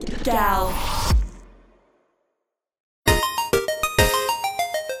Gal.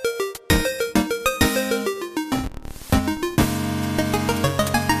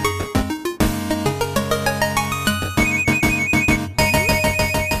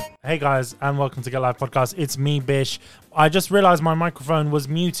 Hey guys, and welcome to Get Live Podcast. It's me, Bish. I just realized my microphone was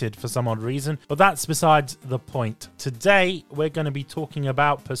muted for some odd reason, but that's besides the point. Today, we're going to be talking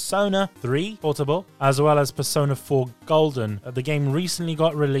about Persona 3 Portable, as well as Persona 4 Golden. The game recently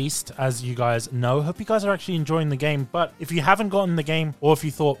got released, as you guys know. Hope you guys are actually enjoying the game, but if you haven't gotten the game, or if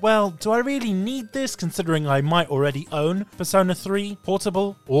you thought, well, do I really need this, considering I might already own Persona 3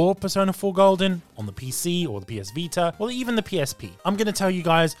 Portable, or Persona 4 Golden on the PC, or the PS Vita, or even the PSP. I'm going to tell you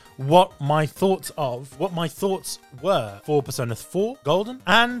guys what my thoughts were for Persona 4 Golden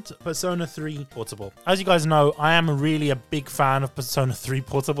and Persona 3 Portable. As you guys know, I am really a big fan of Persona 3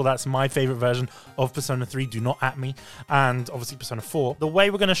 Portable. That's my favorite version of Persona 3. Do not at me. And obviously Persona 4. The way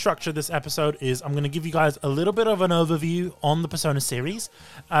we're going to structure this episode is I'm going to give you guys a little bit of an overview on the Persona series,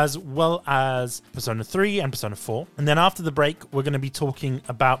 as well as Persona 3 and Persona 4. And then after the break, we're going to be talking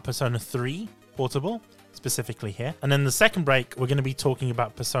about Persona 3 Portable, specifically here. And then the second break, we're going to be talking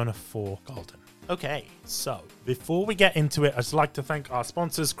about Persona 4 Golden. Okay, so before we get into it, I'd just like to thank our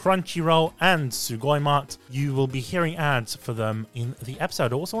sponsors, Crunchyroll and Sugoi Mart. You will be hearing ads for them in the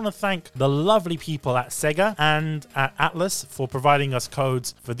episode. I also want to thank the lovely people at Sega and at Atlus for providing us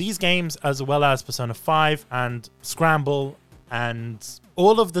codes for these games, as well as Persona 5 and Scramble and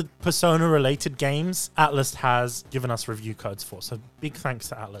all of the Persona-related games Atlus has given us review codes for. So big thanks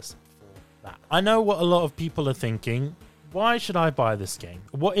to Atlus for that. I know what a lot of people are thinking. Why should I buy this game?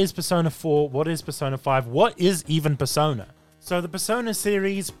 What is Persona 4? What is Persona 5? What is even Persona? So the Persona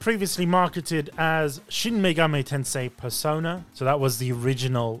series, previously marketed as Shin Megami Tensei Persona. So that was the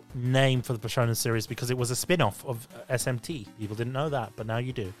original name for the Persona series because it was a spin-off of SMT. People didn't know that, but now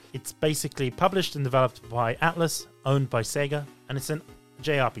you do. It's basically published and developed by Atlus, owned by Sega, and it's an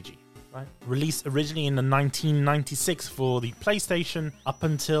JRPG. Right. Released originally in the 1996 for the PlayStation, up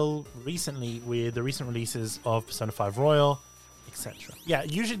until recently with the recent releases of Persona 5 Royal, etc. Yeah,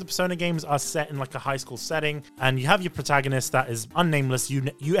 usually the Persona games are set in like a high school setting, and you have your protagonist that is unnameless.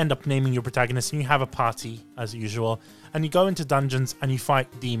 You end up naming your protagonist, and you have a party as usual, and you go into dungeons and you fight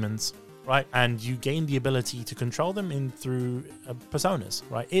demons. Right, and you gain the ability to control them through personas.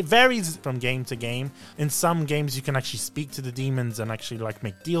 Right, it varies from game to game. In some games, you can actually speak to the demons and actually like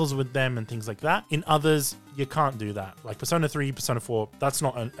make deals with them and things like that. In others, you can't do that. Like Persona 3, Persona 4, that's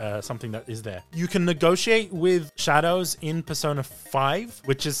not something that is there. You can negotiate with shadows in Persona 5,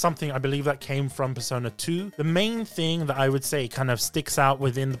 which is something I believe that came from Persona 2. The main thing that I would say kind of sticks out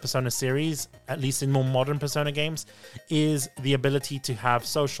within the Persona series, at least in more modern Persona games, is the ability to have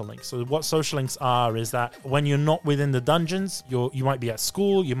social links. So what social links are is that when you're not within the dungeons, you might be at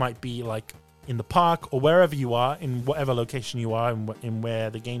school, you might be like in the park, or wherever you are, in whatever location you are, in where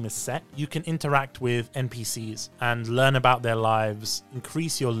the game is set, you can interact with NPCs and learn about their lives,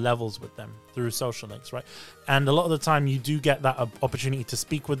 increase your levels with them through social links, right? And a lot of the time you do get that opportunity to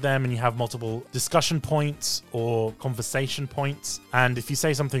speak with them, and you have multiple discussion points or conversation points. And if you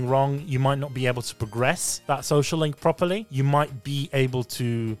say something wrong, you might not be able to progress that social link properly. You might be able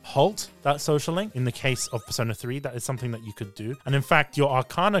to halt that social link. In the case of Persona 3, that is something that you could do. And in fact, your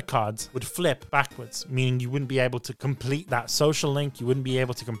Arcana cards would flip backwards, meaning you wouldn't be able to complete that social link. You wouldn't be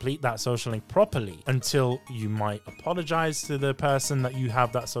able to complete that social link properly until you might apologize to the person that you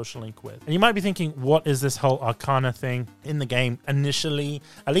have that social link with. And you might be thinking, what is this whole Arcana thing? In the game, initially,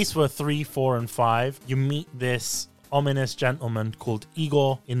 at least for 3, 4, and 5, you meet this ominous gentleman called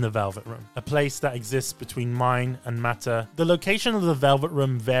Igor in the Velvet Room, a place that exists between mind and matter. The location of the Velvet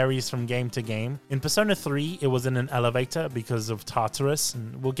Room varies from game to game. In Persona 3, it was in an elevator because of Tartarus,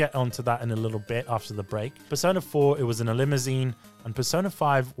 and we'll get onto that in a little bit after the break. Persona 4, it was in a limousine, and Persona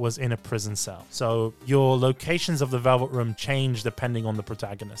 5 was in a prison cell. So your locations of the Velvet Room change depending on the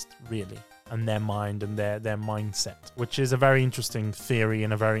protagonist, really, and their mind and their mindset, which is a very interesting theory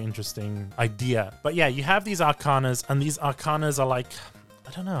and a very interesting idea. But yeah, you have these arcanas, and these arcanas are like,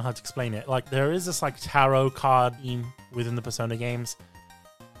 I don't know how to explain it. Like, there is this like tarot card theme within the Persona games,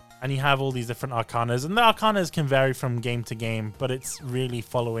 and you have all these different arcanas, and the arcanas can vary from game to game, but it's really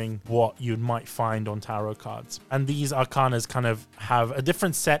following what you might find on tarot cards. And these arcanas kind of have a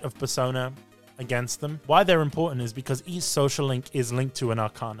different set of persona against them. Why they're important is because each social link is linked to an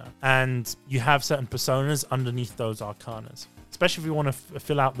arcana, and you have certain personas underneath those arcanas. especially if you want to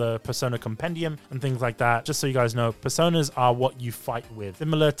fill out the Persona Compendium and things like that. Just so you guys know, Personas are what you fight with,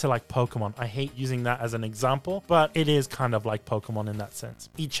 similar to like Pokemon. I hate using that as an example, but it is kind of like Pokemon in that sense.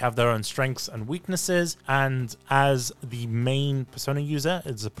 Each have their own strengths and weaknesses, and as the main Persona user,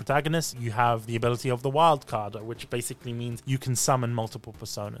 as a protagonist, you have the ability of the wild card, which basically means you can summon multiple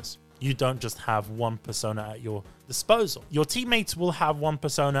personas. You don't just have one persona at your disposal. Your teammates will have one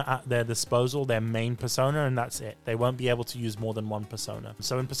persona at their disposal, their main persona, and that's it. They won't be able to use more than one persona.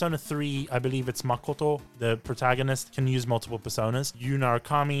 So in Persona 3, I believe it's Makoto, the protagonist, can use multiple personas. Yu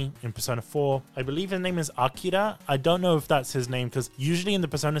Narukami in Persona 4, I believe his name is Akira. I don't know if that's his name, because usually in the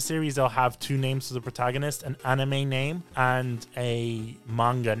Persona series, they'll have two names for the protagonist, an anime name and a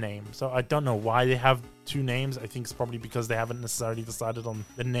manga name. So I don't know why they have two names. I think it's probably because they haven't necessarily decided on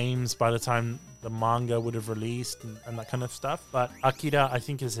the names by the time the manga would have released and that kind of stuff. But Akira, I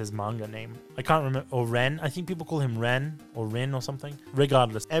think, is his manga name. I can't remember. Or Ren. I think people call him Ren or Rin or something.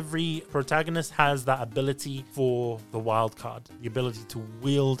 Regardless, every protagonist has that ability for the wild card, the ability to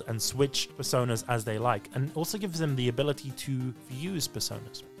wield and switch personas as they like, and also gives them the ability to fuse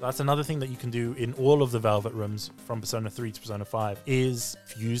personas. That's another thing that you can do in all of the Velvet Rooms from Persona 3 to Persona 5 is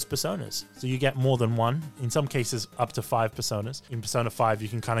fuse personas. So you get more than one, in some cases up to 5 personas. In Persona 5, you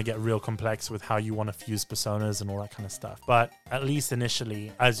can kind of get real complex with how you want to fuse personas and all that kind of stuff. But at least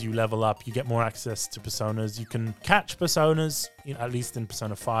initially, as you level up, you get more access to personas. You can catch personas, at least in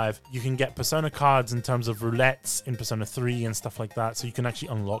Persona 5. You can get persona cards in terms of roulettes in Persona 3 and stuff like that. So you can actually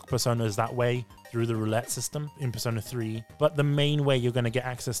unlock personas that way through the roulette system in Persona 3. But the main way you're going to get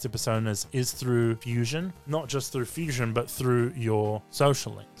access to personas is through fusion. Not just through fusion, but through your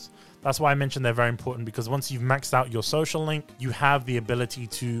social links. That's why I mentioned they're very important, because once you've maxed out your social link, you have the ability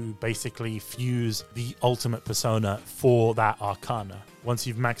to basically fuse the ultimate persona for that arcana. Once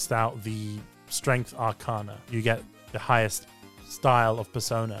you've maxed out the strength arcana, you get the highest style of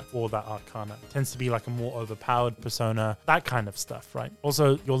persona for that arcana. It tends to be like a more overpowered persona, that kind of stuff, right?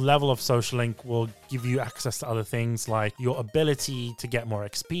 Also, your level of social link will give you access to other things like your ability to get more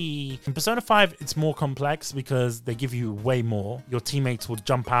XP. In Persona 5, it's more complex because they give you way more. Your teammates will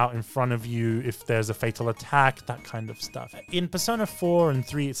jump out in front of you if there's a fatal attack, that kind of stuff. In Persona 4 and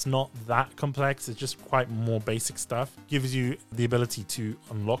 3, it's not that complex. It's just quite more basic stuff. Gives you the ability to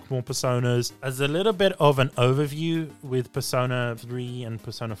unlock more personas. As a little bit of an overview with Persona 3 and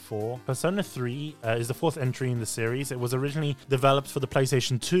Persona 4. Persona 3 is the fourth entry in the series. It was originally developed for the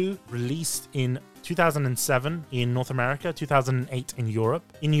PlayStation 2, released in 2007 in North America, 2008 in Europe.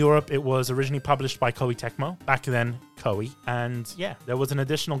 In Europe, it was originally published by Koei Tecmo, back then Koei. And yeah, there was an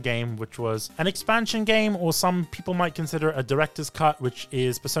additional game, which was an expansion game, or some people might consider a director's cut, which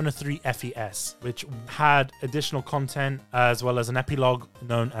is Persona 3 FES, which had additional content as well as an epilogue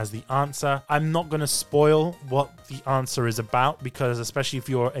known as The Answer. I'm not going to spoil what The Answer is about, because especially if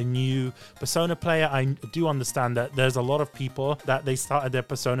you're a new Persona player, I do understand that there's a lot of people that they started their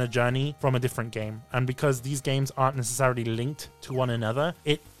Persona journey from a different game. And because these games aren't necessarily linked to one another,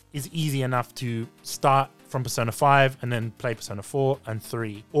 it is easy enough to start from Persona 5 and then play Persona 4 and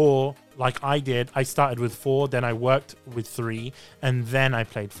 3. Or like I did, I started with 4, then I worked with 3, and then I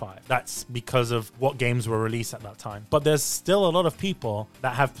played 5. That's because of what games were released at that time. But there's still a lot of people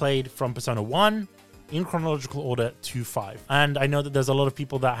that have played from Persona 1 in chronological order to 5. And I know that there's a lot of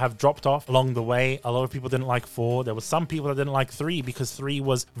people that have dropped off along the way. A lot of people didn't like 4. There was some people that didn't like 3 because 3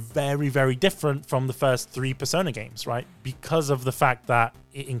 was very, very different from the first 3 Persona games, right? Because of the fact that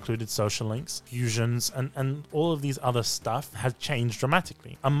it included social links, fusions, and all of these other stuff has changed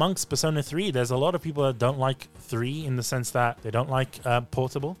dramatically. Amongst Persona 3, there's a lot of people that don't like 3 in the sense that they don't like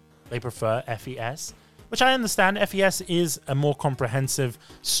Portable. They prefer FES, which I understand. FES is a more comprehensive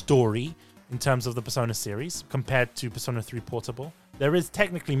story in terms of the Persona series compared to Persona 3 Portable. There is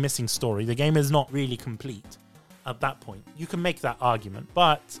technically missing story. The game is not really complete at that point. You can make that argument,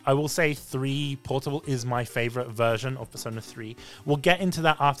 but I will say 3 Portable is my favorite version of Persona 3. We'll get into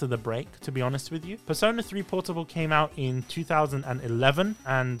that after the break, to be honest with you. Persona 3 Portable came out in 2011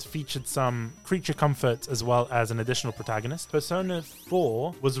 and featured some creature comforts as well as an additional protagonist. Persona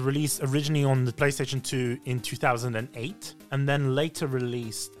 4 was released originally on the PlayStation 2 in 2008 and then later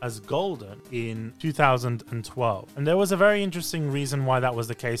released as Golden in 2012. And there was a very interesting reason why that was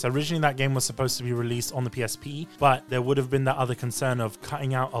the case. Originally, that game was supposed to be released on the PSP, but there would have been that other concern of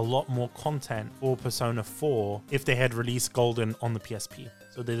cutting out a lot more content for Persona 4 if they had released Golden on the PSP.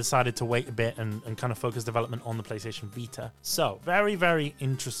 So they decided to wait a bit and kind of focus development on the PlayStation Vita. So very, very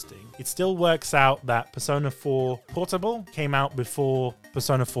interesting. It still works out that Persona 4 Portable came out before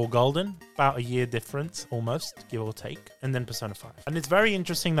Persona 4 Golden, about a year difference almost, give or take, and then Persona 5. And it's very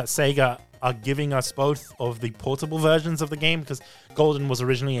interesting that Sega are giving us both of the portable versions of the game, because Golden was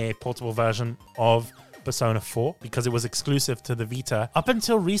originally a portable version of Persona 4 because it was exclusive to the Vita up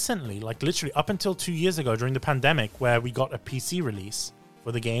until recently, like literally up until 2 years ago during the pandemic, where we got a PC release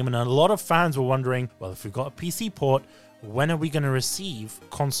for the game. And a lot of fans were wondering, well, if we've got a PC port, when are we going to receive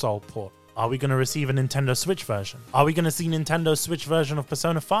console port? Are we going to receive a Nintendo Switch version? Are we going to see Nintendo Switch version of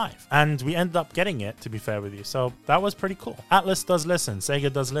Persona 5? And we ended up getting it, to be fair with you. So that was pretty cool. Atlus does listen. Sega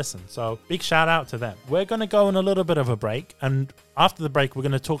does listen. So big shout out to them. We're going to go on a little bit of a break. And after the break, we're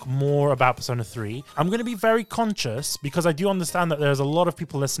going to talk more about Persona 3. I'm going to be very conscious because I do understand that there's a lot of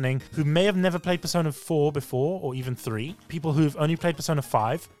people listening who may have never played Persona 4 before, or even 3. People who've only played Persona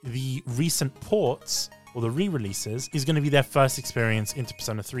 5. The recent ports or the re-releases is going to be their first experience into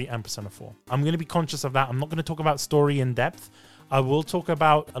Persona 3 and Persona 4. I'm going to be conscious of that. I'm not going to talk about story in depth. I will talk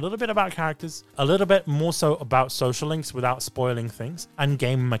about a little bit about characters, a little bit more so about social links without spoiling things, and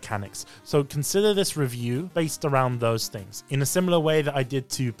game mechanics. So consider this review based around those things in a similar way that I did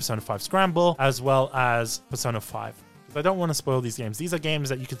to Persona 5 Scramble as well as Persona 5. Because I don't want to spoil these games. These are games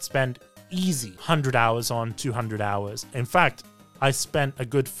that you could spend easy 100 hours on, 200 hours. In fact, I spent a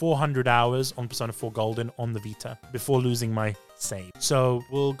good 400 hours on Persona 4 Golden on the Vita before losing my save. So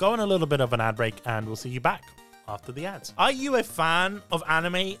we'll go on a little bit of an ad break and we'll see you back after the ads. Are you a fan of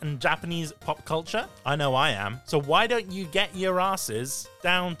anime and Japanese pop culture? I know I am. So why don't you get your asses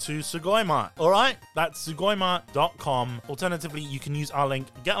down to Sugoi Mart? All right, that's sugoimart.com. Alternatively, you can use our link,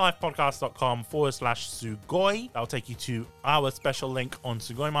 getlifepodcast.com/Sugoi. That'll take you to our special link on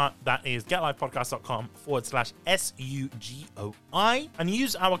Sugoi Mart. That is getlifepodcast.com/SUGOI. And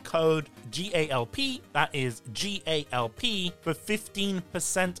use our code GALP, that is GALP, for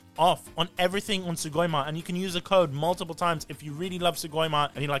 15% off on everything on Sugoi Mart. And you can use the code multiple times if you really love Sugoi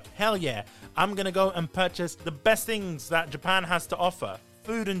Mart and you're like, hell yeah, I'm gonna go and purchase the best things that Japan has to offer.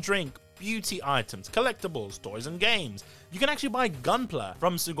 Food and drink, beauty items, collectibles, toys and games. You can actually buy Gunpla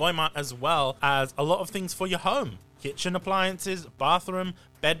from Sugoi Mart as well as a lot of things for your home. Kitchen appliances, bathroom,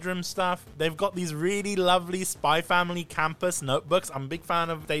 bedroom stuff. They've got these really lovely Spy Family campus notebooks. I'm a big fan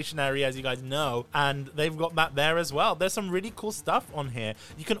of stationery, as you guys know, and they've got that there as well. There's some really cool stuff on here.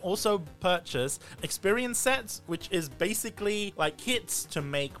 You can also purchase experience sets, which is basically like kits to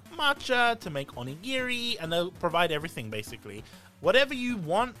make matcha, to make onigiri, and they'll provide everything basically. Whatever you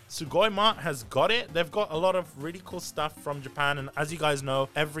want, Sugoi Mart has got it. They've got a lot of really cool stuff from Japan. And as you guys know,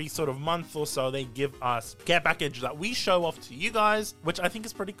 every sort of month or so, they give us care package that we show off to you guys, which I think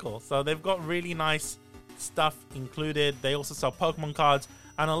is pretty cool. So they've got really nice stuff included. They also sell Pokemon cards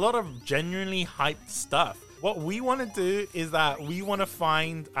and a lot of genuinely hyped stuff. What we want to do is that we want to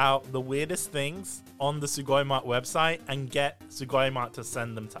find out the weirdest things on the Sugoi Mart website and get Sugoi Mart to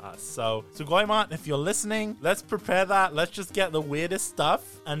send them to us. So Sugoi Mart, if you're listening, let's prepare that. Let's just get the weirdest stuff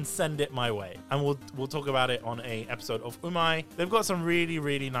and send it my way. And we'll talk about it on a episode of Umai. They've got some really,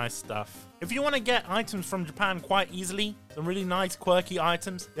 really nice stuff. If you want to get items from Japan quite easily, some really nice quirky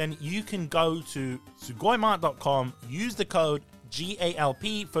items, then you can go to sugoimart.com, use the code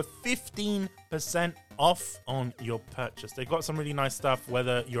GALP for 15% off on your purchase. They've got some really nice stuff,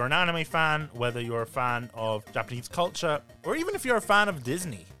 whether you're an anime fan, whether you're a fan of Japanese culture, or even if you're a fan of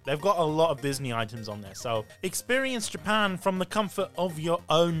Disney. They've got a lot of Disney items on there. So experience Japan from the comfort of your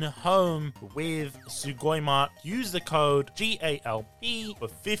own home with Sugoi Mart. Use the code GALP for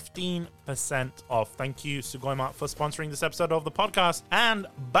 15% off. Thank you, Sugoi Mart, for sponsoring this episode of the podcast. And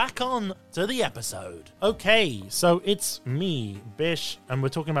back on to the episode. Okay, so it's me, Bish, and we're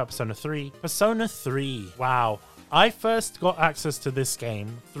talking about Persona 3. Persona 3. Wow. I first got access to this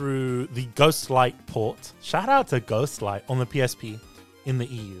game through the Ghostlight port. Shout out to Ghostlight on the PSP. In the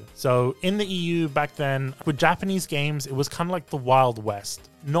EU. So in the EU back then, with Japanese games, it was kind of like the Wild West.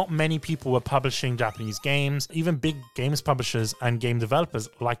 Not many people were publishing Japanese games. Even big games publishers and game developers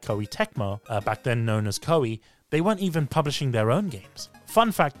like Koei Tecmo, back then known as Koei, they weren't even publishing their own games.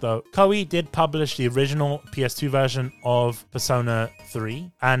 Fun fact though, Koei did publish the original PS2 version of Persona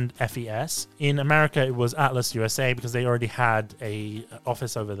 3 and FES. In America, it was Atlus USA because they already had a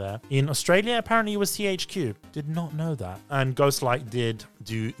office over there. In Australia, apparently it was THQ. Did not know that. And Ghostlight did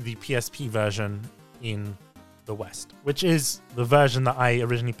do the PSP version in the West, which is the version that I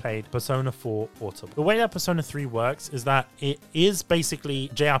originally played, Persona 4 Portable. The way that Persona 3 works is that it is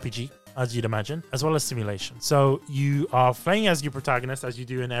basically JRPG, as you'd imagine, as well as simulation. So you are playing as your protagonist, as you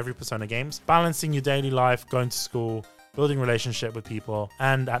do in every Persona games, balancing your daily life, going to school, building relationship with people,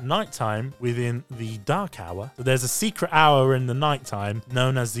 and at nighttime, within the dark hour, so there's a secret hour in the nighttime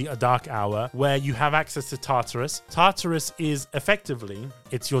known as the dark hour, where you have access to Tartarus. Tartarus is effectively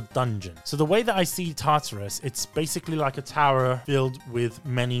it's your dungeon. So the way that I see Tartarus, it's basically like a tower filled with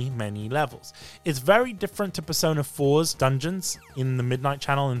many, many levels. It's very different to Persona 4's dungeons in the Midnight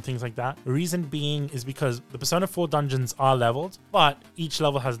Channel and things like that. The reason being is because the Persona 4 dungeons are leveled, but each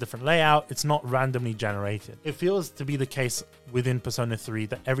level has a different layout. It's not randomly generated. It feels to be the case within Persona 3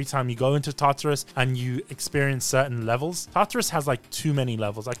 that every time you go into Tartarus and you experience certain levels, Tartarus has like too many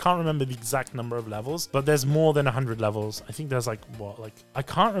levels. I can't remember the exact number of levels, but there's more than 100 levels. I think there's I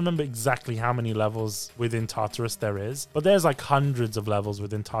can't remember exactly how many levels within Tartarus there is, but there's like hundreds of levels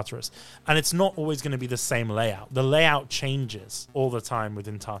within Tartarus. And it's not always going to be the same layout. The layout changes all the time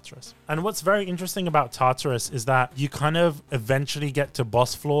within Tartarus. And what's very interesting about Tartarus is that you kind of eventually get to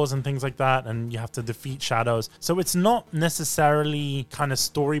boss floors and things like that, and you have to defeat shadows. So it's not necessarily kind of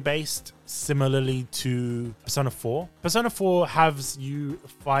story-based, similarly to Persona 4. Persona 4 has you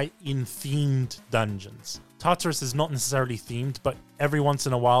fight in themed dungeons. Tartarus is not necessarily themed, but every once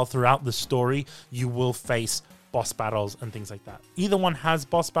in a while throughout the story, you will face boss battles and things like that. Either one has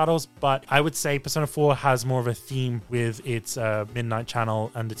boss battles, but I would say Persona 4 has more of a theme with its Midnight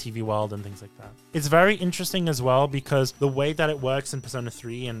Channel and the TV world and things like that. It's very interesting as well because the way that it works in Persona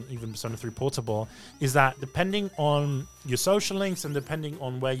 3 and even Persona 3 Portable is that depending on your social links and depending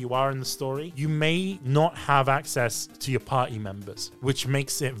on where you are in the story, you may not have access to your party members, which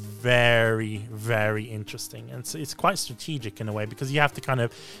makes it very, very interesting. And so it's quite strategic in a way because you have to kind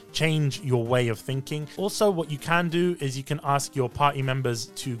of change your way of thinking. Also, what you can do is you can ask your party members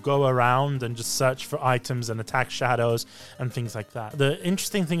to go around and just search for items and attack shadows and things like that. The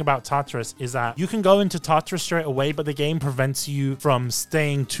interesting thing about Tartarus is that you can go into Tartarus straight away, but the game prevents you from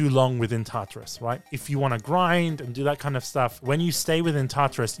staying too long within Tartarus, right? If you want to grind and do that kind of stuff, when you stay within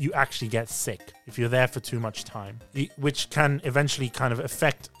Tartarus, you actually get sick if you're there for too much time, which can eventually kind of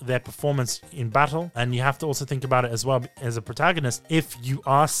affect their performance in battle. And you have to also think about it as well as a protagonist. If you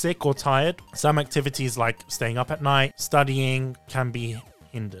are sick or tired, some activities like staying up at night, studying can be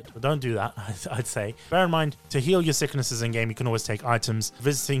hindered. But don't do that, I'd say. Bear in mind, to heal your sicknesses in game, you can always take items,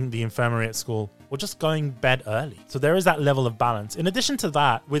 visiting the infirmary at school, or just going bed early. So there is that level of balance. In addition to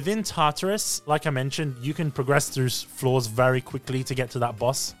that, within Tartarus, like I mentioned, you can progress through floors very quickly to get to that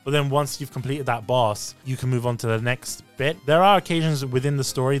boss. But then once you've completed that boss, you can move on to the next bit. There are occasions within the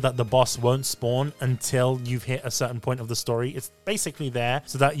story that the boss won't spawn until you've hit a certain point of the story. It's basically there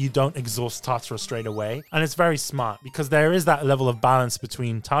so that you don't exhaust Tartarus straight away. And it's very smart because there is that level of balance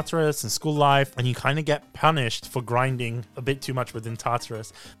between Tartarus and school life, and you kind of get punished for grinding a bit too much within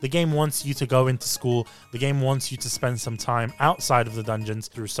Tartarus. The game wants you to go into school. The game wants you to spend some time outside of the dungeons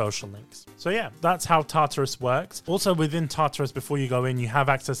through social links. So yeah, that's how Tartarus works. Also within Tartarus, before you go in, you have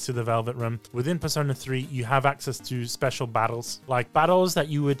access to the Velvet Room. Within Persona 3, you have access to special battles, like battles that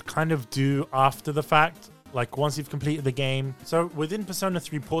you would kind of do after the fact, like once you've completed the game. So within Persona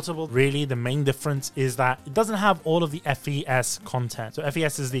 3 Portable, really the main difference is that it doesn't have all of the FES content. So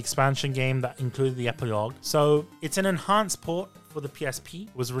FES is the expansion game that included the epilogue. So it's an enhanced port for the PSP.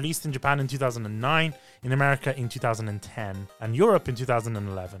 It was released in Japan in 2009, in America in 2010, and Europe in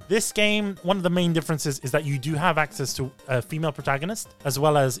 2011. This game, one of the main differences is that you do have access to a female protagonist as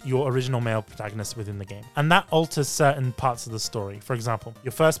well as your original male protagonist within the game. And that alters certain parts of the story. For example,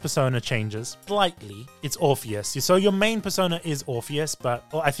 your first persona changes slightly. It's Orpheus. So your main persona is Orpheus, but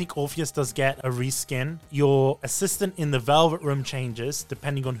I think Orpheus does get a reskin. Your assistant in the Velvet Room changes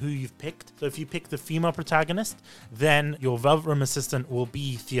depending on who you've picked. So if you pick the female protagonist, then your Velvet Room assistant will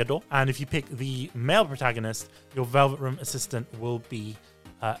be Theodore. And if you pick the male protagonist, your Velvet Room assistant will be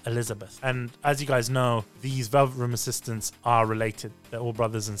Elizabeth. And as you guys know, these Velvet Room assistants are related. They're all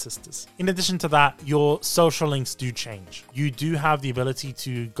brothers and sisters. In addition to that, your social links do change. You do have the ability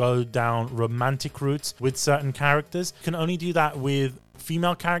to go down romantic routes with certain characters. You can only do that with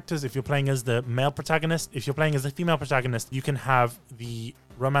female characters if you're playing as the male protagonist. If you're playing as the female protagonist, you can have the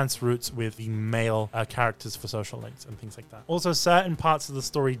romance routes with the male characters for social links and things like that. Also, certain parts of the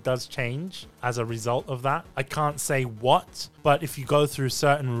story does change as a result of that. I can't say what, but if you go through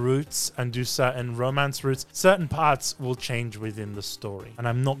certain routes and do certain romance routes, certain parts will change within the story. And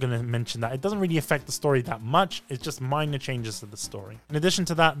I'm not going to mention that. It doesn't really affect the story that much. It's just minor changes to the story. In addition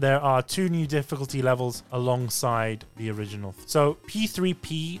to that, there are 2 new difficulty levels alongside the original. So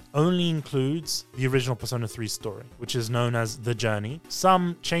P3P only includes the original Persona 3 story, which is known as The Journey.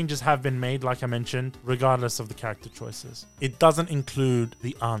 Some changes have been made, like I mentioned, regardless of the character choices. It doesn't include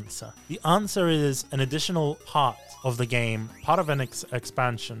the answer. The answer is an additional part of the game, part of an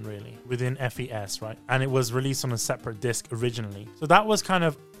expansion really, within FES, right? And it was released on a separate disc originally. So that was kind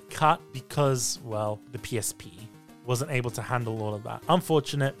of cut because, well, the PSP. wasn't able to handle all of that.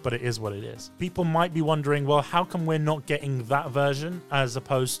 Unfortunate, but it is what it is. People might be wondering, well, how come we're not getting that version as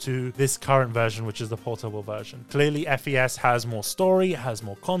opposed to this current version, which is the portable version? Clearly, FES has more story, it has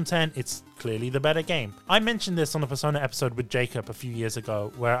more content, it's clearly the better game. I mentioned this on a Persona episode with Jacob a few years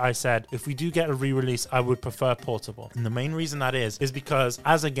ago, where I said, if we do get a re-release, I would prefer portable. And the main reason that is because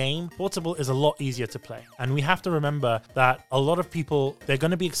as a game, portable is a lot easier to play. And we have to remember that a lot of people, they're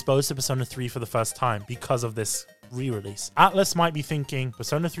going to be exposed to Persona 3 for the first time because of this re-release. Atlus might be thinking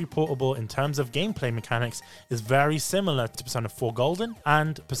Persona 3 Portable in terms of gameplay mechanics is very similar to Persona 4 Golden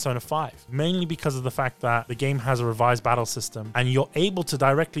and Persona 5, mainly because of the fact that the game has a revised battle system and you're able to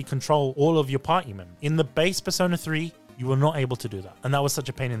directly control all of your party members. In the base Persona 3, you were not able to do that. And that was such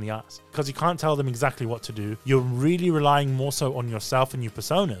a pain in the ass because you can't tell them exactly what to do. You're really relying more so on yourself and your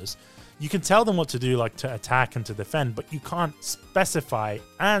personas. You can tell them what to do, like to attack and to defend, but you can't specify.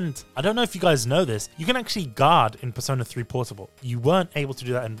 And I don't know if you guys know this, you can actually guard in Persona 3 Portable. You weren't able to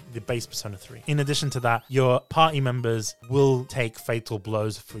do that in the base Persona 3. In addition to that, your party members will take fatal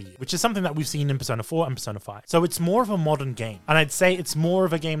blows for you, which is something that we've seen in Persona 4 and Persona 5. So it's more of a modern game. And I'd say it's more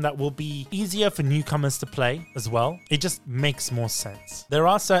of a game that will be easier for newcomers to play as well. It just makes more sense. There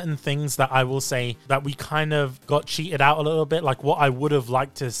are certain things that I will say that we kind of got cheated out a little bit, like what I would have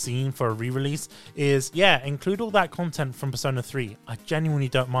liked to have seen for a re-release is, yeah, include all that content from Persona 3. I genuinely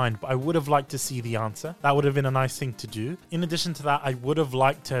don't mind, but I would have liked to see the answer. That would have been a nice thing to do. In addition to that, I would have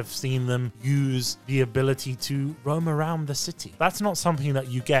liked to have seen them use the ability to roam around the city. That's not something that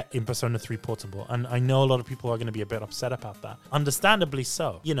you get in Persona 3 Portable, and I know a lot of people are going to be a bit upset about that. Understandably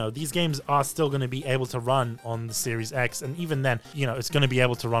so. You know, these games are still going to be able to run on the Series X, and even then, you know, it's going to be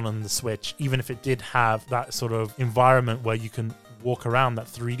able to run on the Switch, even if it did have that sort of environment where you can walk around, that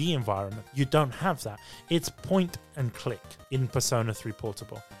 3D environment. You don't have that. It's point and click in Persona 3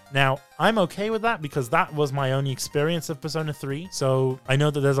 Portable. Now, I'm okay with that because that was my only experience of Persona 3. So I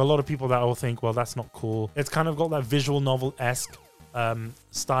know that there's a lot of people that will think, well, that's not cool. It's kind of got that visual novel-esque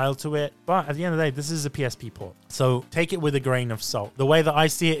style to it, but at the end of the day, this is a PSP port, so take it with a grain of salt. The way that I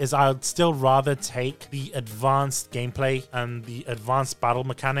see it is I'd still rather take the advanced gameplay and the advanced battle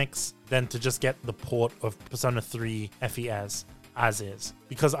mechanics than to just get the port of Persona 3 FES as is,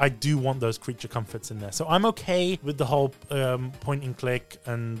 because I do want those creature comforts in there. So I'm okay with the whole point and click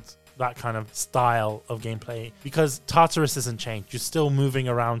and that kind of style of gameplay because Tartarus isn't changed. You're still moving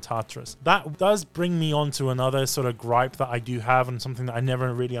around Tartarus. That does bring me on to another sort of gripe that I do have, and something that I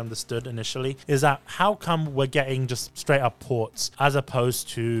never really understood initially, is that how come we're getting just straight up ports as opposed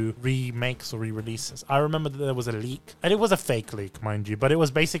to remakes or re-releases? I remember that there was a leak, and it was a fake leak, mind you, but it was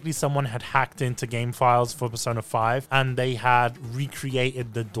basically someone had hacked into game files for Persona 5 and they had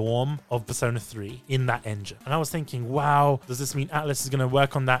recreated the dorm of Persona 3 in that engine. And I was thinking, wow, does this mean Atlus is going to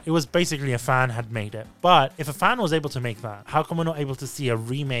work on that? It was basically a fan had made it. But if a fan was able to make that, how come we're not able to see a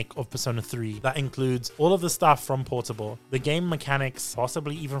remake of Persona 3 that includes all of the stuff from Portable, the game mechanics,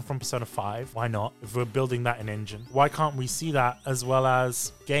 possibly even from Persona 5? Why not? If we're building that in engine, why can't we see that, as well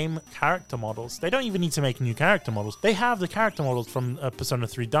as game character models? They don't even need to make new character models. They have the character models from Persona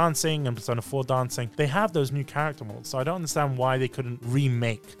 3 Dancing and Persona 4 Dancing. They have those new character models. So I don't understand why they couldn't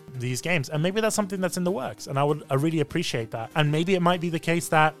remake these games. And maybe that's something that's in the works, and I really appreciate that. And maybe it might be the case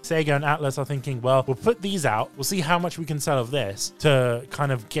that Sega and Atlus are thinking, well, we'll put these out, we'll see how much we can sell of this to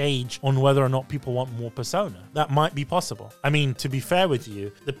kind of gauge on whether or not people want more Persona. That might be possible. I mean, to be fair with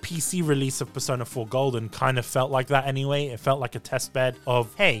you, the PC release of Persona 4 Golden kind of felt like that anyway. It felt like a test bed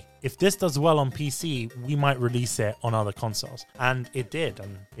of, hey, if this does well on PC, we might release it on other consoles. And it did,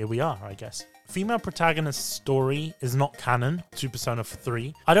 and here we are, I guess. Female protagonist's story is not canon to Persona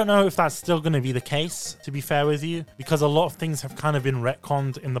 3. I don't know if that's still going to be the case, to be fair with you, because a lot of things have kind of been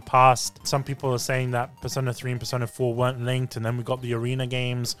retconned in the past. Some people are saying that Persona 3 and Persona 4 weren't linked, and then we got the arena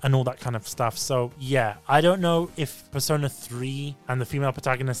games and all that kind of stuff. So yeah, I don't know if Persona 3 and the female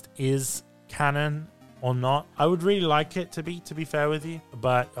protagonist is canon or not. I would really like it to be fair with you,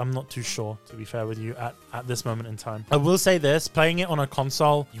 but I'm not too sure, to be fair with you, at this moment in time. I will say this, playing it on a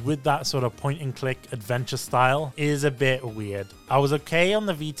console with that sort of point and click adventure style is a bit weird. I was okay on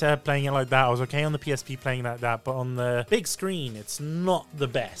the Vita playing it like that, I was okay on the PSP playing it like that, but on the big screen, it's not the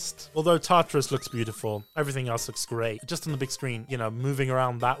best. Although Tartarus looks beautiful, everything else looks great. Just on the big screen, you know, moving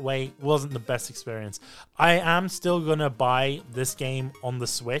around that way wasn't the best experience. I am still gonna buy this game on the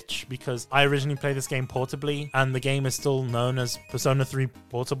Switch because I originally played this game portably, and the game is still known as Persona 3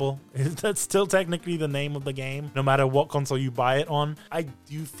 Portable. That's still technically the name of the game, no matter what console you buy it on. I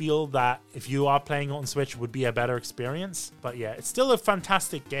do feel that if you are playing it on Switch, it would be a better experience. But yeah, it's still a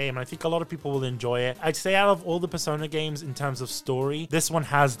fantastic game. I think a lot of people will enjoy it. I'd say out of all the Persona games in terms of story, this one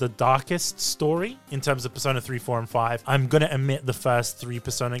has the darkest story in terms of Persona 3, 4, and 5. I'm going to omit the first 3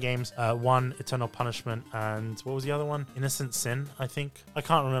 Persona games. One, Eternal Punishment, and what was the other one? Innocent Sin, I think. I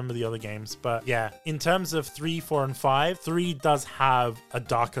can't remember the other games, but yeah, in terms of 3, 4, and 5, 3 does have a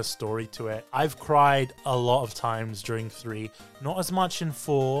darker story to it. I've cried a lot of times during 3, not as much in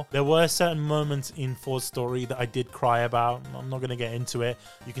 4. There were certain moments in 4's story that I did cry about. I'm not going to get into it.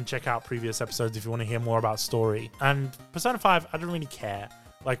 You can check out previous episodes if you want to hear more about story. And Persona 5, I don't really care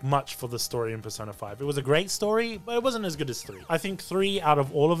like much for the story in Persona 5. It was a great story, but it wasn't as good as 3. I think 3 out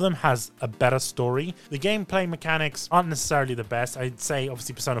of all of them has a better story. The gameplay mechanics aren't necessarily the best. I'd say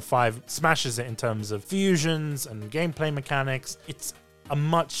obviously Persona 5 smashes it in terms of fusions and gameplay mechanics. It's a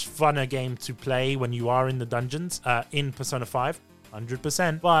much funner game to play when you are in the dungeons in Persona 5.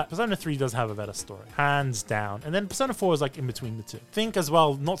 100%, but Persona 3 does have a better story, hands down. And then Persona 4 is like in between the two. Think as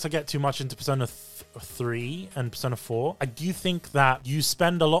well, not to get too much into Persona 3 and Persona 4, I do think that you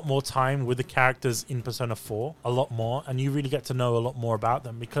spend a lot more time with the characters in Persona 4, a lot more, and you really get to know a lot more about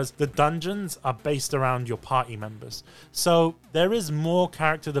them because the dungeons are based around your party members. So there is more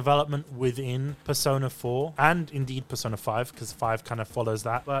character development within Persona 4 and indeed Persona 5, because 5 kind of follows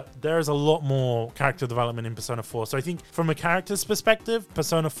that, but there is a lot more character development in Persona 4. So I think from a character's perspective,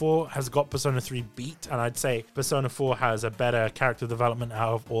 Persona 4 has got Persona 3 beat, and I'd say Persona 4 has a better character development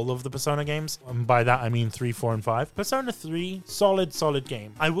out of all of the Persona games. And by that, I mean 3, 4, and 5. Persona 3, solid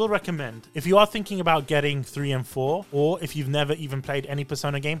game. I will recommend, if you are thinking about getting 3 and 4, or if you've never even played any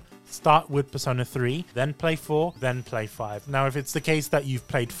Persona game, start with Persona 3, then play 4, then play 5. Now, if it's the case that you've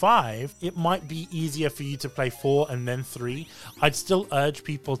played 5, it might be easier for you to play 4 and then 3. I'd still urge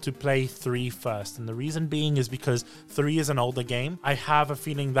people to play 3 first. And the reason being is because 3 is an older game. I have a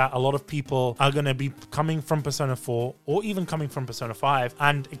feeling that a lot of people are going to be coming from Persona 4 or even coming from Persona 5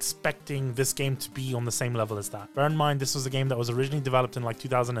 and expecting this game to be on the same level as that. Bear in mind, this was a game that was originally developed in like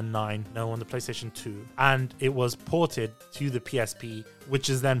 2009, on the PlayStation 2, and it was ported to the PSP, which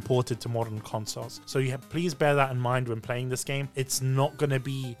is then ported to modern consoles. So please bear that in mind when playing this game. It's not going to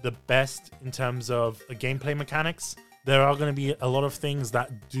be the best in terms of gameplay mechanics. There are going to be a lot of things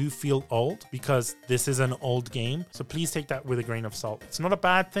that do feel old because this is an old game. So please take that with a grain of salt. It's not a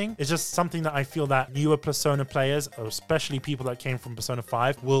bad thing. It's just something that I feel that newer Persona players, or especially people that came from Persona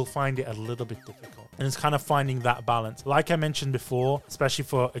 5, will find it a little bit difficult. And it's kind of finding that balance. Like I mentioned before, especially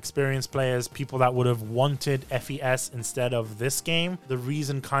for experienced players, people that would have wanted FES instead of this game, the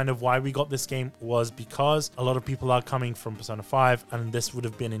reason kind of why we got this game was because a lot of people are coming from Persona 5 and this would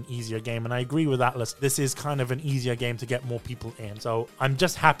have been an easier game. And I agree with Atlas. This is kind of an easier game to get more people in. So I'm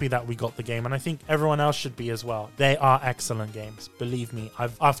just happy that we got the game, and I think everyone else should be as well. They are excellent games. Believe me,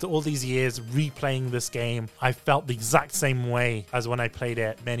 after all these years replaying this game, I felt the exact same way as when I played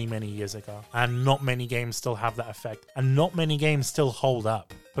it many years ago. And not many games still have that effect, and not many games still hold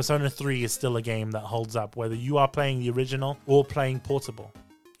up. Persona 3 is still a game that holds up, whether you are playing the original or playing portable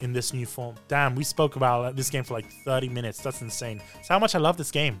in this new form. Damn, we spoke about this game for like 30 minutes. That's insane. That's how much I love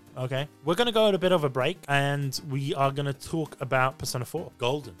this game. Okay, we're gonna go at a bit of a break and we are gonna talk about Persona 4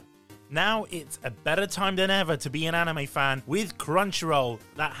 Golden. Now it's a better time than ever to be an anime fan with Crunchyroll,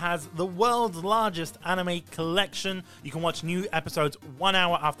 that has the world's largest anime collection. You can watch new episodes 1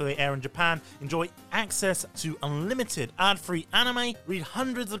 hour after they air in Japan, enjoy access to unlimited ad-free anime, read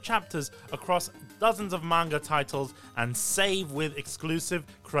hundreds of chapters across dozens of manga titles, and save with exclusive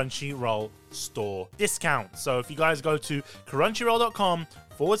Crunchyroll store discount. So if you guys go to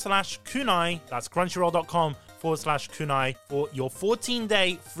crunchyroll.com/kunai, that's crunchyroll.com/kunai for your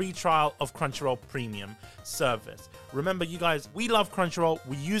 14-day free trial of Crunchyroll Premium service. Remember, you guys, we love Crunchyroll.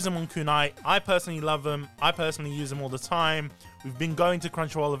 We use them on Kunai. I personally love them. I personally use them all the time. We've been going to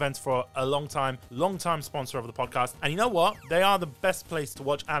Crunchyroll events for a long time sponsor of the podcast. And you know what? They are the best place to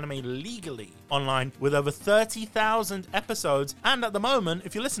watch anime legally online with over 30,000 episodes. And at the moment,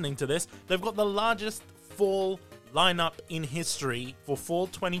 if you're listening to this, they've got the largest fall lineup in history for fall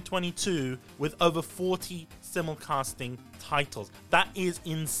 2022 with over 40 simulcasting titles. That is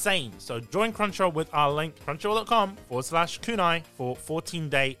insane. So join Crunchyroll with our link, crunchyroll.com/kunai for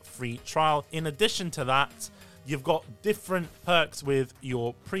 14-day free trial. In addition to that, you've got different perks with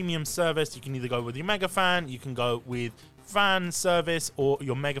your premium service. You can either go with your Mega Fan, you can go with fan service, or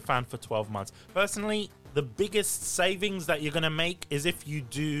your Mega Fan for 12 months. Personally, The biggest savings that you're going to make is if you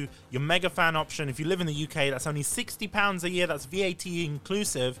do your mega fan option. If you live in the UK, that's only £60 a year. That's VAT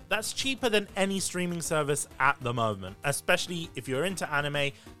inclusive. That's cheaper than any streaming service at the moment, especially if you're into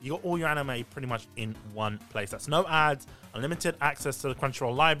anime. You got all your anime pretty much in one place. That's no ads, unlimited access to the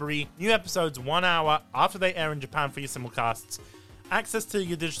Crunchyroll library, new episodes 1 hour after they air in Japan for your simulcasts, access to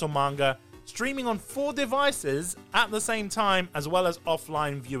your digital manga, streaming on 4 devices at the same time, as well as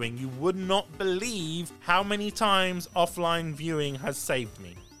offline viewing. You would not believe how many times offline viewing has saved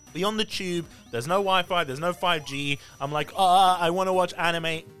me. Beyond the tube, there's no Wi-Fi, there's no 5G. I'm like, I want to watch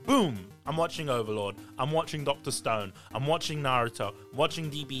anime. Boom. I'm watching Overlord. I'm watching Dr. Stone. I'm watching Naruto. I'm watching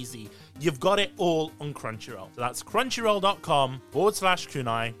DBZ. You've got it all on Crunchyroll. So that's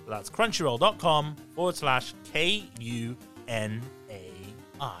crunchyroll.com/kunai. That's crunchyroll.com/KUNAI.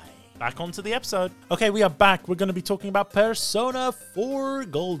 Back onto the episode. Okay, we are back. We're going to be talking about Persona 4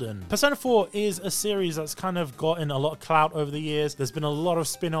 Golden. Persona 4 is a series that's kind of gotten a lot of clout over the years. There's been a lot of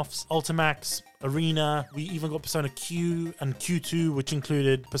spin-offs, Ultimax, Arena. We even got Persona Q and Q2, which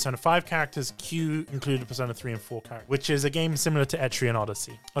included Persona 5 characters. Q included Persona 3 and 4 characters, which is a game similar to Etrian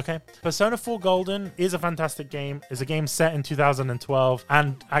Odyssey. Okay, Persona 4 Golden is a fantastic game. It's a game set in 2012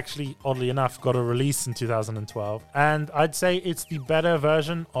 and actually, oddly enough, got a release in 2012. And I'd say it's the better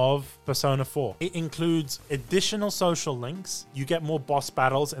version of Persona 4. It includes additional social links. You get more boss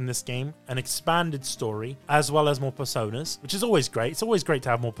battles in this game, an expanded story, as well as more personas, which is always great. It's always great to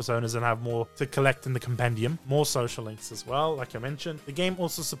have more personas and have more to collect in the compendium. More social links as well, like I mentioned. The game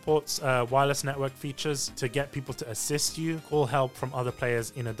also supports wireless network features to get people to assist you, call help from other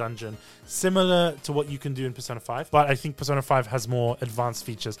players in a dungeon, similar to what you can do in Persona 5, but I think Persona 5 has more advanced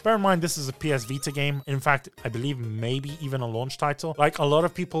features. Bear in mind, this is a PS Vita game. In fact, I believe maybe even a launch title. Like, a lot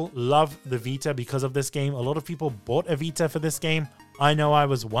of people love the Vita because of this game. A lot of people bought a Vita for this game. I know I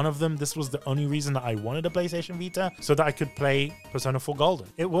was one of them. This was the only reason that I wanted a PlayStation Vita, so that I could play Persona 4 Golden.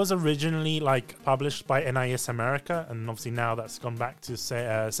 It was originally published by NIS America, and obviously now that's gone back to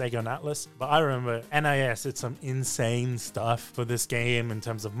Sega and Atlas. But I remember NIS did some insane stuff for this game in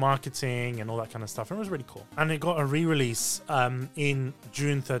terms of marketing and all that kind of stuff. And it was really cool. And it got a re-release in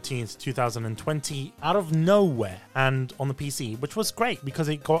June 13th, 2020, out of nowhere and on the PC, which was great because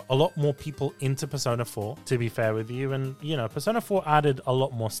it got a lot more people into Persona 4, to be fair with you. And, you know, Persona 4 added a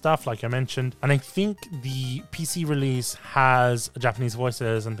lot more stuff, like I mentioned, and I think the PC release has Japanese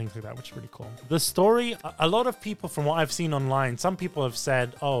voices and things like that, which is really cool. The story, a lot of people, from what I've seen online, some people have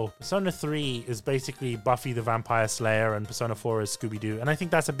said, oh, Persona 3 is basically Buffy the Vampire Slayer and Persona 4 is Scooby-Doo, and I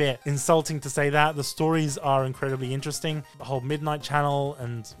think that's a bit insulting to say that. The stories are incredibly interesting. The whole Midnight Channel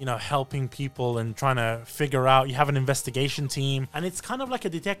and, you know, helping people and trying to figure out, you have an investigation team, and it's kind of like a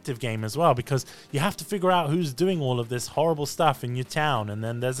detective game as well, because you have to figure out who's doing all of this horrible stuff in your town, and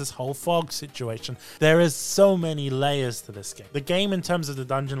then there's this whole fog situation. There is so many layers to this game. The game, in terms of the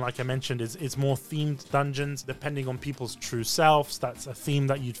dungeon, like I mentioned, is more themed dungeons depending on people's true selves. That's a theme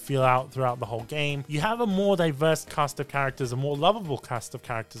that you'd feel out throughout the whole game. You have a more diverse cast of characters, a more lovable cast of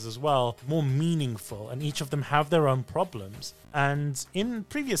characters as well, more meaningful, and each of them have their own problems. And in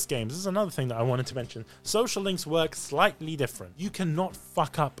previous games, this is another thing that I wanted to mention, social links work slightly different. You cannot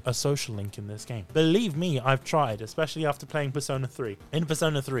fuck up a social link in this game. Believe me, I've tried, especially after playing Persona 3. In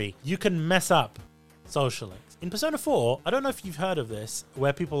Persona 3, you can mess up social links. In Persona 4, I don't know if you've heard of this,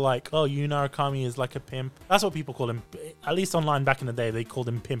 where people are like, oh, Yu Narukami is like a pimp. That's what people call him. At least online back in the day, they called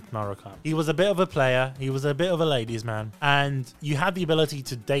him Pimp Narukami. He was a bit of a player. He was a bit of a ladies' man. And you had the ability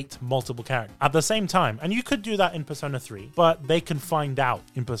to date multiple characters at the same time. And you could do that in Persona 3, but they can find out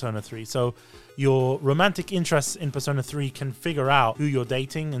in Persona 3. So your romantic interests in Persona 3 can figure out who you're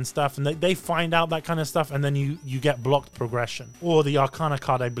dating and stuff, and they find out that kind of stuff, and then you get blocked progression. Or the Arcana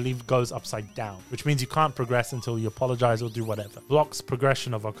card, I believe, goes upside down, which means you can't progress until you apologize or do whatever. Blocks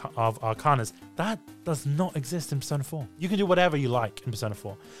progression of Arcanas. That does not exist in Persona 4. You can do whatever you like in Persona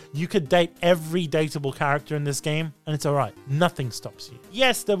 4. You could date every dateable character in this game, and it's alright. Nothing stops you.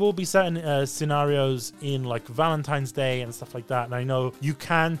 Yes, there will be certain scenarios in like Valentine's Day and stuff like that, and I know you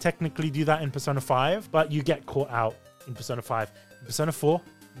can technically do that in Persona 5, but you get caught out in Persona 5. In Persona 4,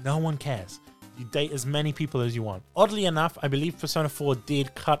 no one cares. You date as many people as you want. Oddly enough, I believe Persona 4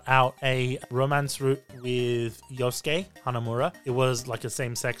 did cut out a romance route with Yosuke Hanamura. It was like a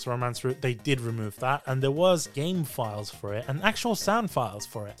same-sex romance route. They did remove that, and there was game files for it and actual sound files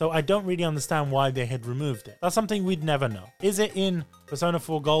for it. So I don't really understand why they had removed it. That's something we'd never know. Is it in Persona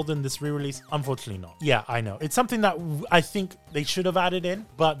 4 Golden, this re-release? Unfortunately not. Yeah, I know. It's something that I think they should have added in,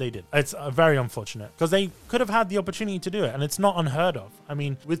 but they did. It's very unfortunate because they could have had the opportunity to do it, and it's not unheard of. I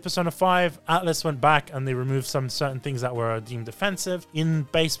mean, with Persona 5, Atlas Atlus went back and they removed some certain things that were deemed offensive in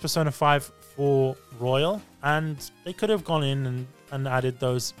base Persona 5 for Royal, and they could have gone in and added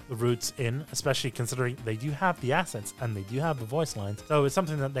those roots in, especially considering they do have the assets and they do have the voice lines. So it's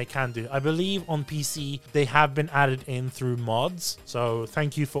something that they can do. I believe on PC, they have been added in through mods. So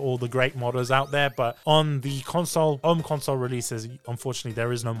thank you for all the great modders out there. But on the home console releases, unfortunately,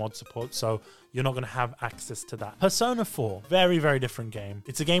 there is no mod support. So you're not going to have access to that. Persona 4, very, very different game.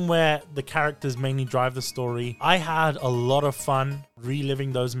 It's a game where the characters mainly drive the story. I had a lot of fun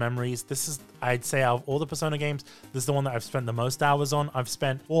reliving those memories. This is, I'd say, out of all the Persona games, this is the one that I've spent the most hours on. I've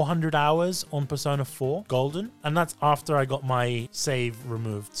spent 400 hours on Persona 4 Golden, and that's after I got my save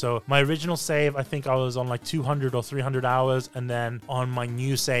removed. So my original save, I think I was on like 200 or 300 hours, and then on my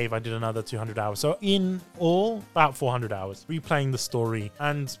new save, I did another 200 hours. So in all, about 400 hours replaying the story.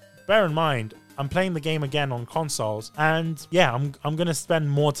 And bear in mind, I'm playing the game again on consoles, and yeah, I'm going to spend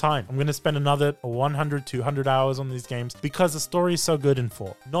more time. I'm going to spend another 100, 200 hours on these games because the story is so good in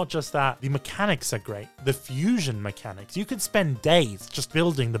 4. Not just that, the mechanics are great. The fusion mechanics. You could spend days just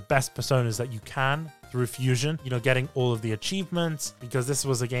building the best personas that you can through fusion, getting all of the achievements, because this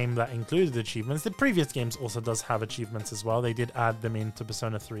was a game that included achievements. The previous games also does have achievements as well. They did add them into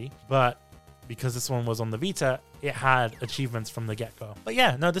Persona 3, but because this one was on the Vita, it had achievements from the get-go. But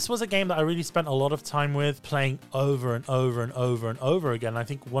yeah, no, this was a game that I really spent a lot of time with, playing over and over and over and over again. I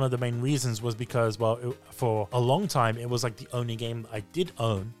think one of the main reasons was because, well, for a long time, it was like the only game that I did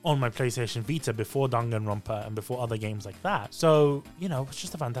own on my PlayStation Vita before Danganronpa and before other games like that. So, it's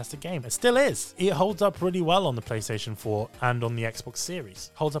just a fantastic game. It still is. It holds up really well on the PlayStation 4 and on the Xbox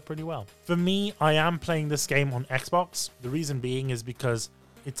Series. Holds up pretty well. For me, I am playing this game on Xbox. The reason being is because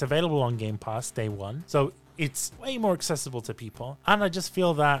it's available on Game Pass day one, so it's way more accessible to people. And I just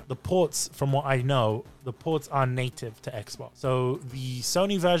feel that the ports, from what I know, the ports are native to Xbox. So the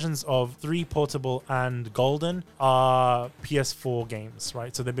Sony versions of 3 Portable and Golden are PS4 games,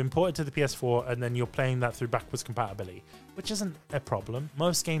 right? So they've been ported to the PS4, and then you're playing that through backwards compatibility, which isn't a problem.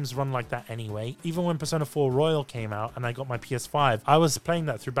 Most games run like that anyway. Even when Persona 4 Royal came out and I got my PS5, I was playing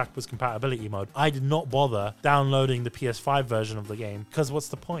that through backwards compatibility mode. I did not bother downloading the PS5 version of the game, because what's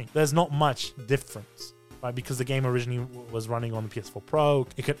the point? There's not much difference. Right, because the game originally was running on the PS4 Pro,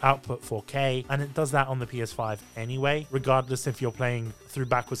 it could output 4K, and it does that on the PS5 anyway, regardless if you're playing through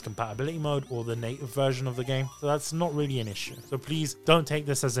backwards compatibility mode or the native version of the game. So that's not really an issue. So please don't take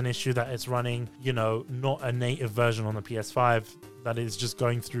this as an issue that it's running, not a native version on the PS5, that is just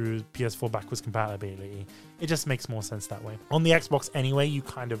going through PS4 backwards compatibility. It just makes more sense that way. On the Xbox anyway, you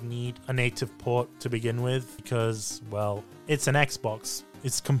kind of need a native port to begin with because, well, it's an Xbox.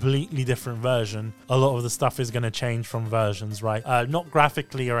 It's a completely different version. A lot of the stuff is going to change from versions, right? Not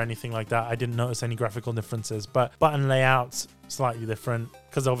graphically or anything like that. I didn't notice any graphical differences, but button layouts slightly different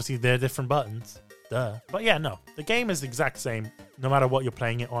because obviously they're different buttons. Duh. But yeah, no, the game is the exact same no matter what you're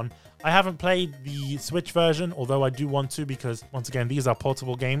playing it on. I haven't played the Switch version, although I do want to, because once again, these are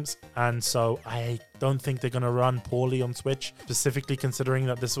portable games, and so I don't think they're going to run poorly on Switch, specifically considering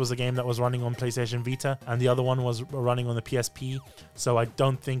that this was a game that was running on PlayStation Vita and the other one was running on the PSP. So I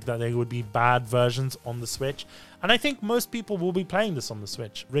don't think that they would be bad versions on the Switch. And I think most people will be playing this on the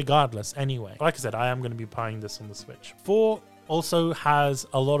Switch, regardless anyway. Like I said, I am going to be playing this on the Switch. 4 also has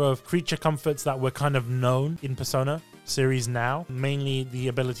a lot of creature comforts that were kind of known in Persona series now, mainly the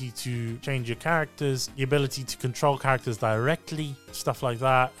ability to change your characters, the ability to control characters directly, stuff like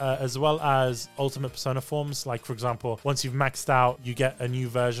that, as well as ultimate persona forms. Like, for example, once you've maxed out, you get a new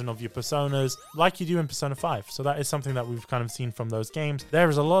version of your personas like you do in Persona 5. So that is something that we've kind of seen from those games. There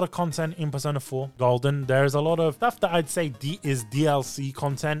is a lot of content in Persona 4 Golden. There's a lot of stuff that I'd say is DLC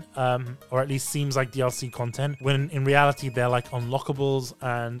content, or at least seems like DLC content, when in reality they're like unlockables,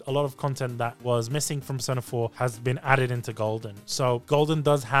 and a lot of content that was missing from Persona 4 has been added into Golden. So Golden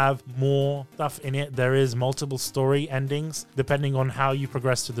does have more stuff in it. There is multiple story endings depending on how you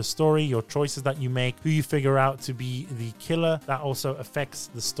progress through the story, your choices that you make, who you figure out to be the killer. That also affects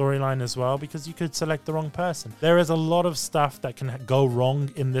the storyline as well, because you could select the wrong person. There is a lot of stuff that can go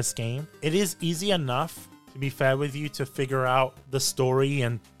wrong in this game. It is easy enough, to be fair with you, to figure out the story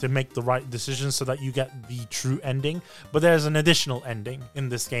and to make the right decisions so that you get the true ending. But there's an additional ending in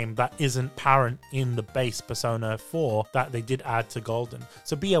this game that isn't apparent in the base Persona 4 that they did add to Golden.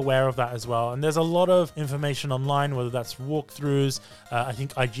 So be aware of that as well. And there's a lot of information online, whether that's walkthroughs. I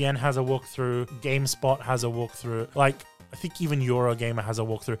think IGN has a walkthrough. GameSpot has a walkthrough. Like, I think even Eurogamer has a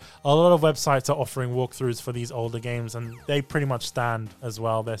walkthrough. A lot of websites are offering walkthroughs for these older games, and they pretty much stand as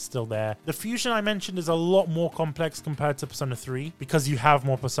well. They're still there. The fusion I mentioned is a lot more complex compared to Persona 3 because you have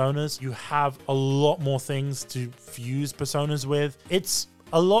more personas. You have a lot more things to fuse personas with. It's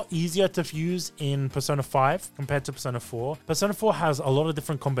a lot easier to fuse in Persona 5 compared to Persona 4. Persona 4 has a lot of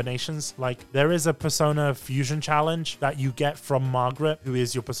different combinations. Like, there is a Persona fusion challenge that you get from Margaret, who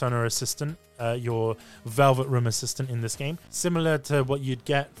is your Persona assistant, your Velvet Room assistant in this game. Similar to what you'd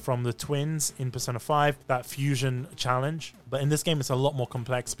get from the twins in Persona 5, that fusion challenge. But in this game, it's a lot more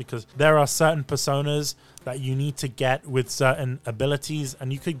complex because there are certain personas that you need to get with certain abilities,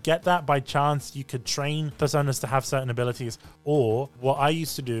 and you could get that by chance. You could train personas to have certain abilities, or what I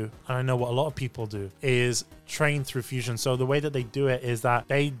used to do, and I know what a lot of people do, is train through fusion. So the way that they do it is that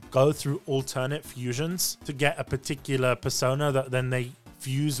they go through alternate fusions to get a particular persona that then they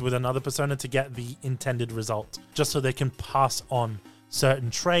fuse with another persona to get the intended result, just so they can pass on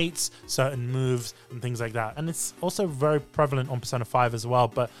certain traits, certain moves, and things like that. And it's also very prevalent on Persona 5 as well.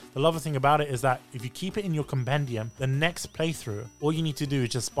 But the lovely thing about it is that if you keep it in your compendium, the next playthrough, all you need to do is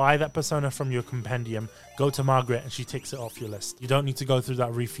just buy that persona from your compendium, go to Margaret, and she takes it off your list. You don't need to go through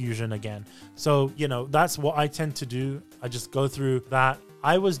that refusion again. So, you know, that's what I tend to do. I just go through that.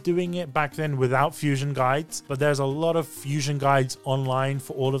 I was doing it back then without fusion guides, but there's a lot of fusion guides online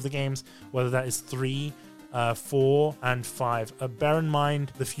for all of the games, whether that is 3, 4 and 5. Bear in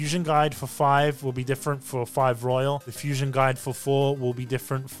mind, the fusion guide for 5 will be different for 5 Royal. The fusion guide for 4 will be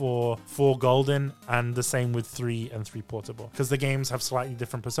different for 4 Golden, and the same with 3 and 3 Portable, because the games have slightly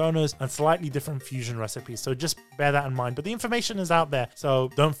different personas and slightly different fusion recipes. So just bear that in mind. But the information is out there, so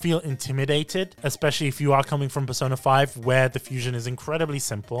don't feel intimidated, especially if you are coming from Persona 5, where the fusion is incredibly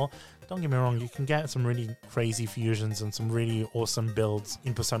simple. Don't get me wrong, you can get some really crazy fusions and some really awesome builds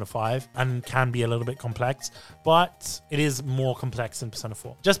in Persona 5 and can be a little bit complex, but it is more complex in Persona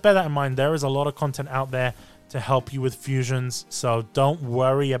 4. Just bear that in mind. There is a lot of content out there to help you with fusions, so don't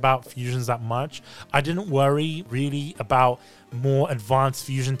worry about fusions that much. I didn't worry really about more advanced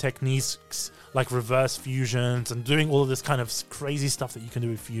fusion techniques like reverse fusions and doing all of this kind of crazy stuff that you can do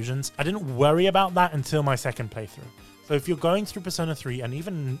with fusions. I didn't worry about that until my second playthrough. So if you're going through Persona 3 and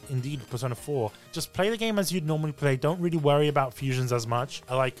even indeed Persona 4, just play the game as you'd normally play. Don't really worry about fusions as much.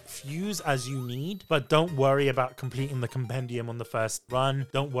 I like fuse as you need, but don't worry about completing the compendium on the first run.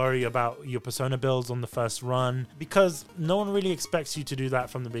 Don't worry about your Persona builds on the first run, because no one really expects you to do that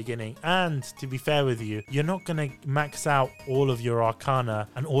from the beginning. And to be fair with you, you're not going to max out all of your Arcana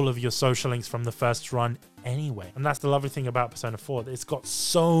and all of your social links from the first run anyway. And that's the lovely thing about Persona 4. It's got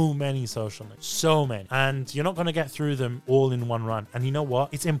so many social links, so many. And you're not going to get through them all in one run. And you know what?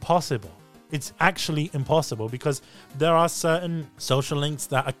 It's impossible. It's actually impossible, because there are certain social links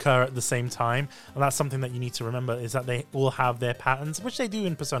that occur at the same time. And that's something that you need to remember, is that they all have their patterns, which they do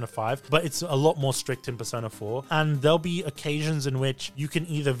in Persona 5, but it's a lot more strict in Persona 4. And there'll be occasions in which you can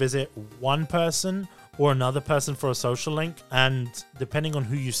either visit one person or another person for a social link. And depending on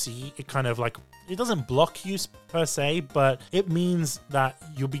who you see, it kind of like, it doesn't block you per se, but it means that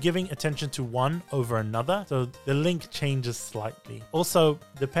you'll be giving attention to one over another. So the link changes slightly. Also,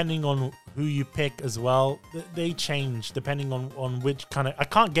 depending on who you pick as well, they change depending on which kind of... I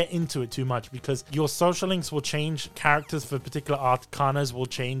can't get into it too much because your social links will change. Characters for particular arcanas will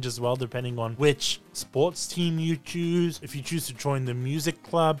change as well depending on which sports team you choose. If you choose to join the music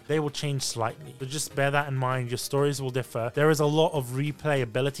club, they will change slightly. So just bear that in mind. Your stories will differ. There is a lot of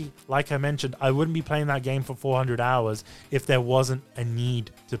replayability. Like I mentioned, I wouldn't be playing that game for 400 hours if there wasn't a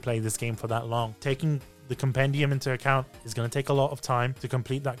need to play this game for that long. Taking the compendium into account is going to take a lot of time to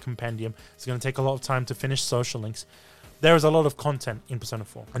complete that compendium. It's going to take a lot of time to finish social links. There is a lot of content in Persona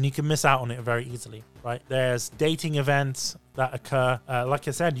 4, and you can miss out on it very easily, right? There's dating events that occur. Like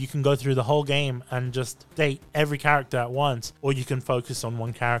I said, you can go through the whole game and just date every character at once, or you can focus on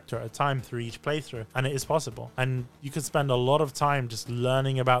one character at a time through each playthrough, and it is possible. And you can spend a lot of time just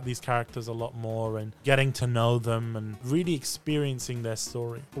learning about these characters a lot more and getting to know them and really experiencing their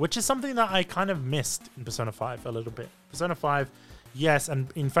story, which is something that I kind of missed in Persona 5 a little bit. Persona 5, yes,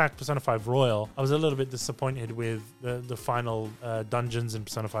 and in fact, Persona 5 Royal, I was a little bit disappointed with the final dungeons in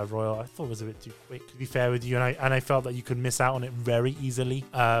Persona 5 Royal. I thought it was a bit too quick, to be fair with you, and I felt that you could miss out on it very easily.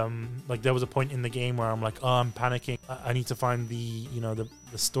 Like there was a point in the game where I'm like, oh, I'm panicking. I need to find the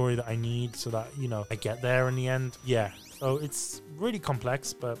story that I need so that, I get there in the end. Yeah. So it's really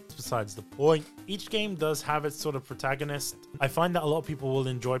complex, but besides the point. Each game does have its sort of protagonist. I find that a lot of people will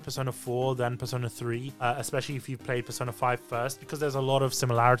enjoy Persona 4 than Persona 3, especially if you've played Persona 5 first, because there's a lot of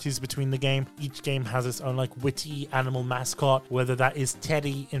similarities between the game. Each game has its own like witty animal mascot, whether that is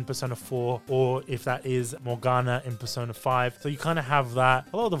Teddy in Persona 4 or if that is Morgana in Persona 5. So you kind of have that.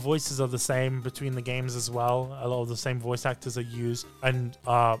 A lot of the voices are the same between the games as well. A lot of the same voice actors are used and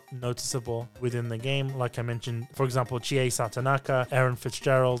are noticeable within the game. Like I mentioned, for example, Chie Satonaka, Erin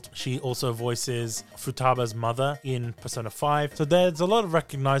Fitzgerald. She also voices Futaba's mother in Persona 5. 5. So there's a lot of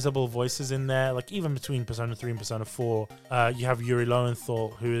recognizable voices in there. Like even between Persona 3 and Persona 4, you have Yuri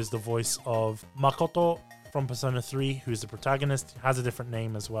Lowenthal, who is the voice of Makoto from Persona 3, who's the protagonist, has a different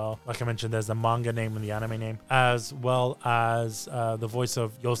name as well. Like I mentioned, there's the manga name and the anime name, as well as the voice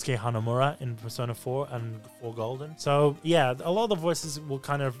of Yosuke Hanamura in Persona 4 and 4 Golden. So yeah, a lot of the voices will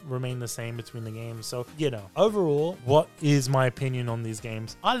kind of remain the same between the games. So, overall, what is my opinion on these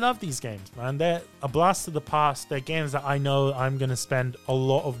games? I love these games, man. They're a blast to the past. They're games that I know I'm going to spend a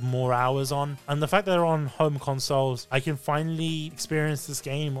lot of more hours on. And the fact that they're on home consoles, I can finally experience this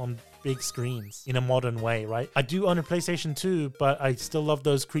game on big screens in a modern way, right? I do own a PlayStation 2, but I still love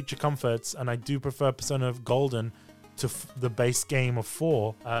those creature comforts, and I do prefer Persona Golden to the base game of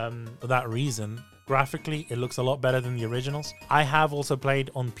 4 for that reason. Graphically, it looks a lot better than the originals. I have also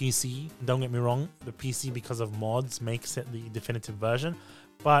played on PC. Don't get me wrong, the PC, because of mods, makes it the definitive version.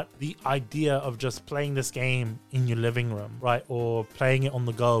 But the idea of just playing this game in your living room, right, or playing it on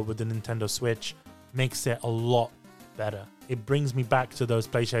the go with the Nintendo Switch makes it a lot better. It brings me back to those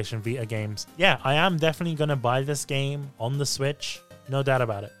PlayStation Vita games. Yeah, I am definitely going to buy this game on the Switch. No doubt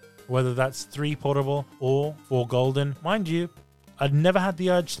about it. Whether that's 3 portable or 4 golden. Mind you, I'd never had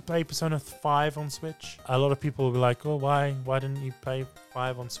the urge to play Persona 5 on Switch. A lot of people will be like, oh, why didn't you play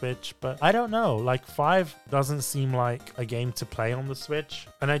 5 on Switch? But I don't know. Like, 5 doesn't seem like a game to play on the Switch.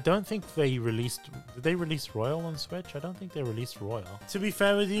 And I don't think they released... Did they release Royal on Switch? I don't think they released Royal. To be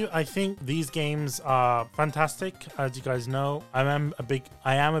fair with you, I think these games are fantastic. As you guys know, I am a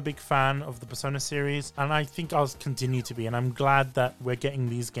big fan of the Persona series, and I think I'll continue to be. And I'm glad that we're getting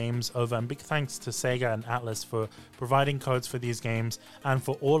these games over. And big thanks to Sega and Atlus for providing codes for these games, and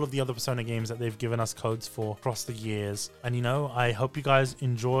for all of the other Persona games that they've given us codes for across the years. And I hope you guys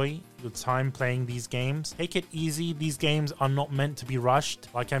enjoy your time playing these games. Take it easy. These games are not meant to be rushed.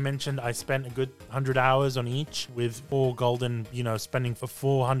 Like I mentioned, I spent a good 100 hours on each, with 4 golden, spending for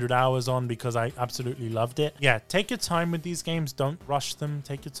 400 hours on because I absolutely loved it. Yeah, take your time with these games. Don't rush them.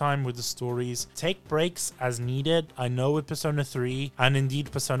 Take your time with the stories. Take breaks as needed. I know with Persona 3 and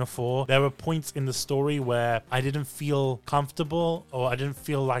indeed Persona 4, there were points in the story where I didn't feel comfortable, or I didn't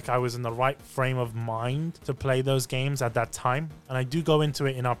feel like I was in the right frame of mind to play those games at that time. And I do go into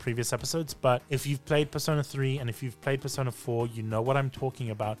it in our previous episodes, but if you've played Persona 3 and if you've played Persona 4, you know what I'm talking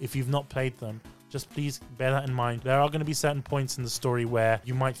about. If you've not played them, just please bear that in mind. There are going to be certain points in the story where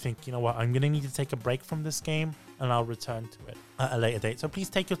you might think, you know what, I'm going to need to take a break from this game and I'll return to it at a later date. So please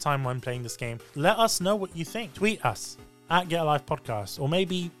take your time when playing this game. Let us know what you think. Tweet us at Get Alive Podcast, or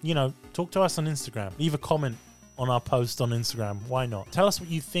maybe, talk to us on Instagram. Leave a comment on our post on Instagram. Why not? Tell us what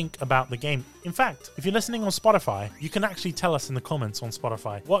you think about the game. In fact, if you're listening on Spotify, you can actually tell us in the comments on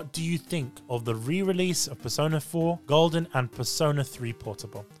Spotify, what do you think of the re-release of Persona 4 Golden and Persona 3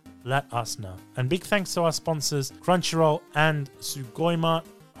 Portable? Let us know. And big thanks to our sponsors, Crunchyroll and Sugoima.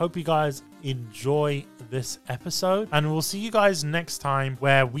 Hope you guys enjoy this episode, and we'll see you guys next time,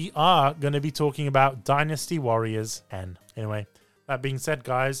 where we are going to be talking about Dynasty Warriors 10. Anyway, that being said,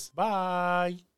 guys, bye.